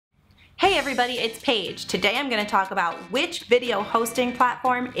Hey everybody, it's Paige. Today I'm going to talk about which video hosting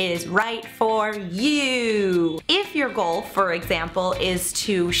platform is right for you. If your goal, for example, is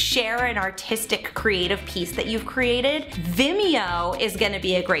to share an artistic creative piece that you've created, Vimeo is going to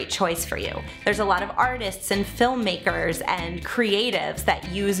be a great choice for you. There's a lot of artists and filmmakers and creatives that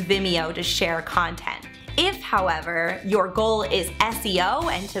use Vimeo to share content. If, however, your goal is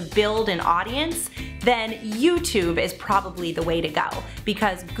SEO and to build an audience, then YouTube is probably the way to go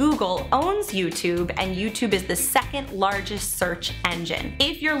because Google owns YouTube and YouTube is the second largest search engine.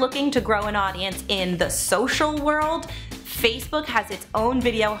 If you're looking to grow an audience in the social world, Facebook has its own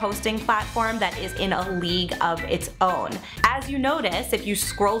video hosting platform that is in a league of its own. As you notice, if you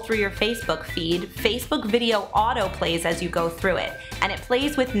scroll through your Facebook feed, Facebook video auto plays as you go through it, and it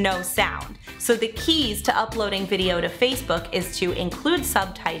plays with no sound. So the keys to uploading video to Facebook is to include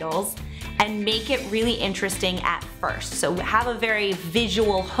subtitles and make it really interesting at first. So have a very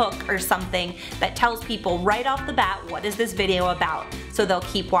visual hook or something that tells people right off the bat, what is this video about? So they'll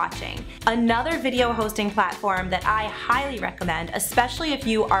keep watching. Another video hosting platform that I highly recommend, especially if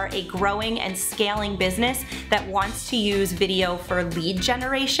you are a growing and scaling business that wants to use video for lead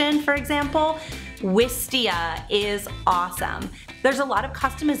generation, for example, Wistia is awesome. There's a lot of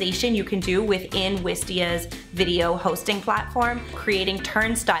customization you can do within Wistia's video hosting platform, creating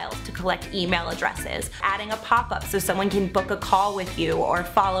turnstiles to collect email addresses, adding a pop-up so someone can book a call with you or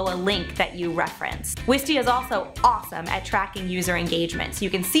follow a link that you referenced. Wistia is also awesome at tracking user engagement, so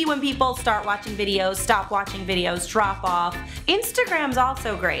you can see when people start watching videos, stop watching videos, drop off. Instagram's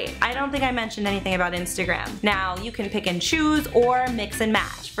also great. I don't think I mentioned anything about Instagram. Now, you can pick and choose or mix and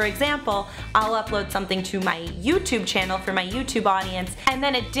match. For example, I'll upload something to my YouTube channel for my YouTube audience and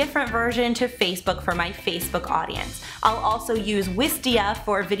then a different version to Facebook for my Facebook audience. I'll also use Wistia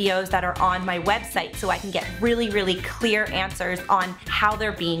for videos that are on my website so I can get really clear answers on how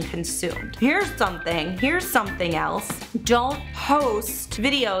they're being consumed. Here's something else. Don't host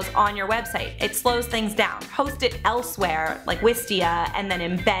videos on your website. It slows things down. Host it elsewhere like Wistia and then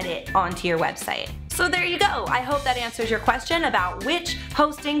embed it onto your website. So there you go. I hope that answers your question about which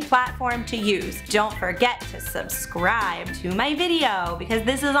hosting platform to use. Don't forget to subscribe to my video because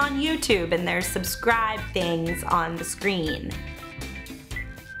this is on YouTube and there's subscribe things on the screen.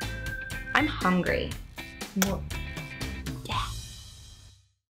 I'm hungry.